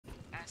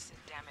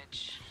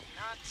much.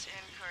 Not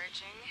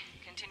encouraging.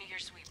 Continue your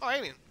sweep. Oh,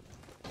 alien.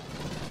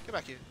 Get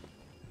back here.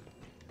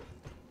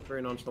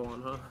 Very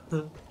nonchalant, huh?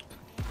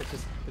 it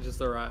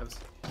just arrives.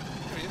 There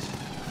he is.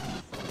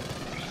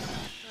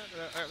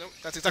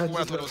 That's exactly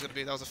what I thought it was going to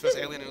be. That was the first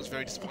alien and it was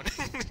very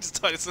disappointing. It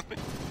just died instantly.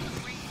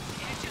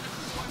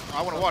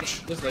 I want to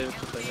watch. Just leave it,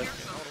 just leave it. I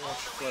want to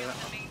watch. Let it out.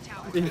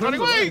 He Running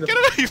runs away! away. Get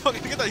him! You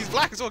fucking get that. He's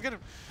black as well. Get him.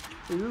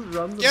 He just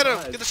runs Get him!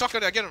 aside. Get the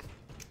shotgun out. Get him.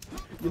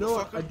 You know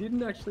what? I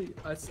didn't actually.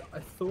 I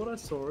thought I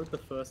saw it the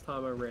first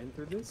time I ran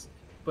through this,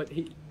 but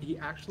he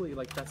actually,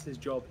 like, that's his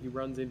job. He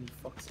runs in, he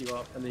fucks you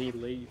up, and then he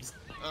leaves.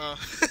 Oh,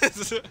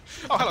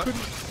 hello.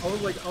 I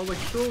was like,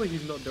 surely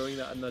he's not doing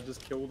that, and I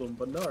just killed him.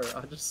 But no,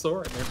 I just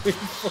saw it and he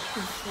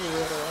fucking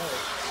flew right away.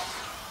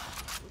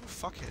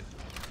 Fuckhead.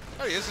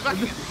 There he is. He's back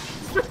again.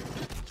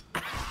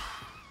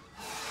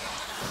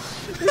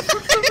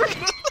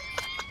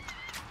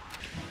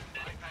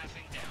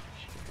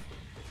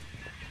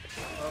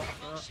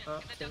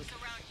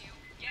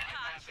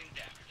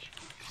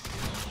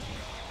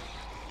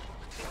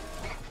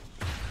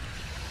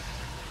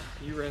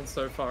 You ran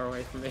so far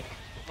away from me.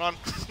 Run.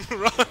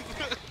 Run.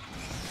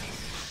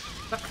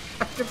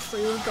 I can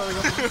see him going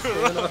up the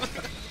stairs.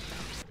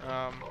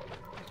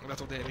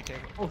 That's all the enemy came.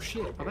 Oh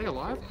shit, are they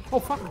alive? Oh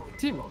fuck,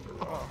 Tim!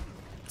 Oh.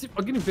 Tim,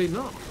 I'm getting beaten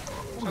up.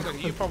 Sounds like a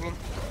you problem.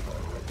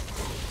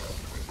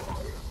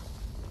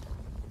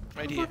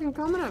 Right He's here. fucking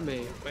coming at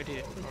me. Right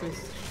here.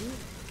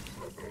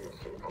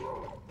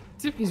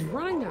 Tim, he's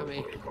running at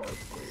me.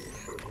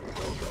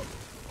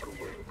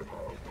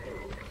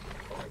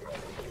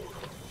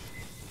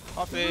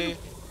 Coffee.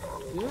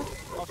 Yeah?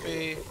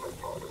 Coffee.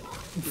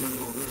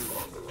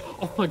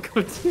 Oh my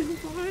god, Tim,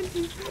 behind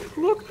you!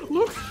 Look!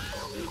 Look!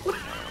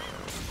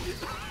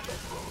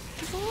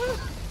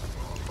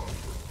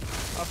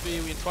 Coffee,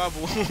 we in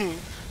trouble.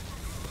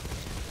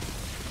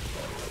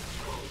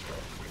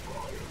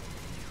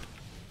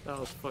 That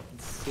was fucking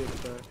sick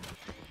though.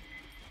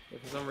 Yeah,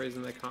 for some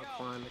reason they can't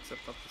climb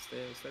except up the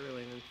stairs. They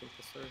really need anything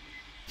to serve.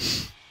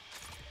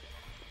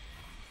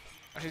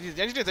 Actually,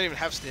 the engineers don't even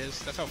have stairs.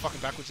 That's how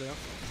fucking backwards they are.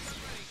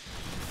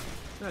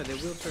 No, they're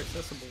wheelchair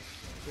accessible.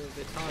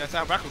 They're tiny. Yeah, that's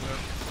how backwards they are.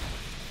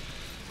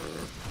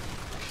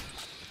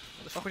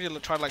 What the fuck would you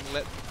try to like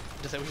let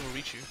disabled people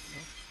reach you?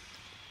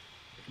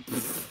 No?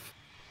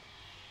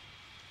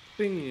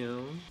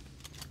 Bam.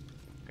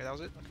 Okay, that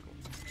was it? Okay, cool.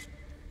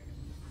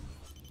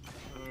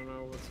 I don't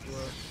know what's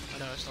what. I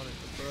know, it's not it.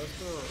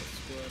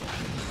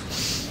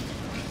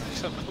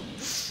 So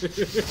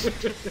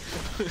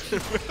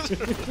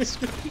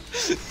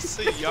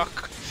yuck.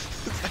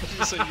 It's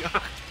actually so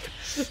yuck.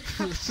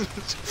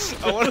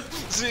 I want to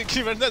see, can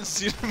you remember that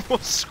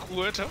Xenomorph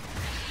squirter?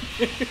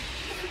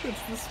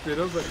 It's the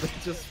spitter, but they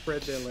just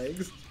spread their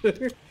legs.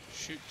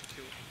 Shoot to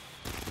kill.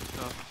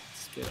 Oh,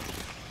 spitter.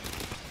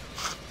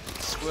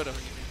 Squirter, you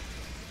mean?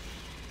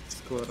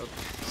 Squirter.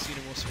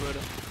 Xenomorph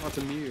squirter. Oh, it's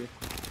a Mew.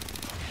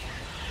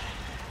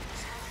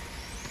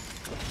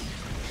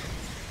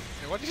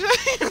 Hey, what did you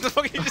say? What the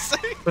fuck did you just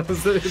say?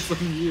 It's a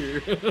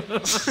Mew.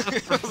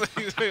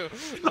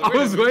 I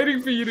was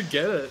waiting for you to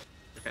get it.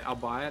 Okay, I'll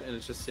buy it, and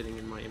it's just sitting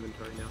in my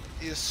inventory now.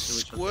 Is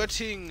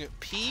squirting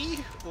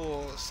pee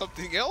or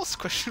something else?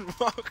 Question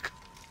mark.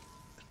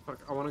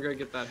 Fuck, I want to go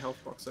get that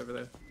health box over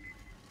there.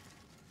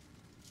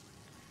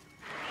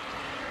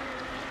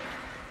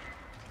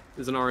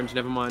 There's an orange,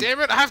 never mind. Damn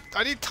it!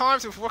 I need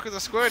time to work with the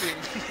squirting.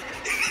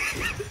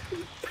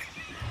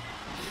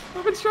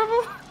 I'm in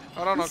trouble.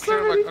 Hold on, I'll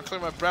clear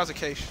my browser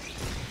cache.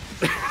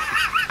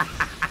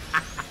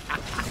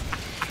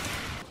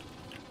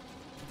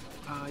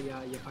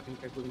 Yeah, fucking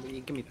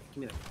give me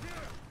that.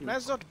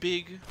 Man's not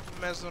big,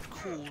 man's not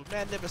cool,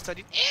 man never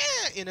studied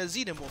in a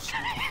xenomorph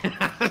school.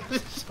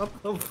 Shut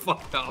the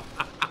fuck up.